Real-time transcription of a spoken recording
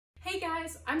Hey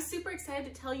guys, I'm super excited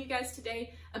to tell you guys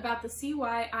today about the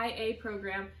CYIA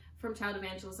program from Child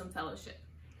Evangelism Fellowship.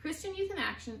 Christian Youth in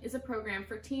Action is a program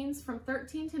for teens from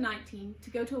 13 to 19 to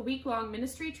go to a week-long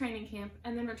ministry training camp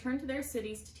and then return to their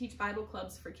cities to teach Bible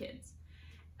clubs for kids.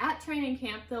 At training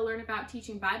camp, they'll learn about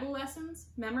teaching Bible lessons,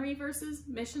 memory verses,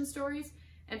 mission stories,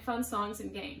 and fun songs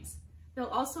and games. They'll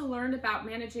also learn about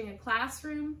managing a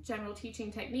classroom, general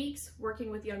teaching techniques,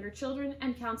 working with younger children,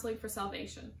 and counseling for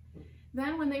salvation.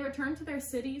 Then, when they return to their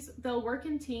cities, they'll work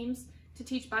in teams to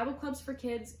teach Bible clubs for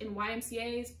kids in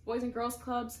YMCAs, Boys and Girls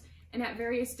Clubs, and at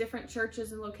various different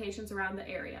churches and locations around the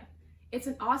area. It's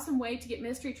an awesome way to get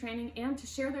ministry training and to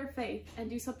share their faith and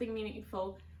do something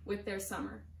meaningful with their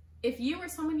summer. If you or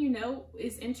someone you know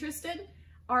is interested,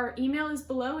 our email is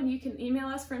below and you can email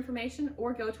us for information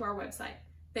or go to our website.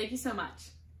 Thank you so much.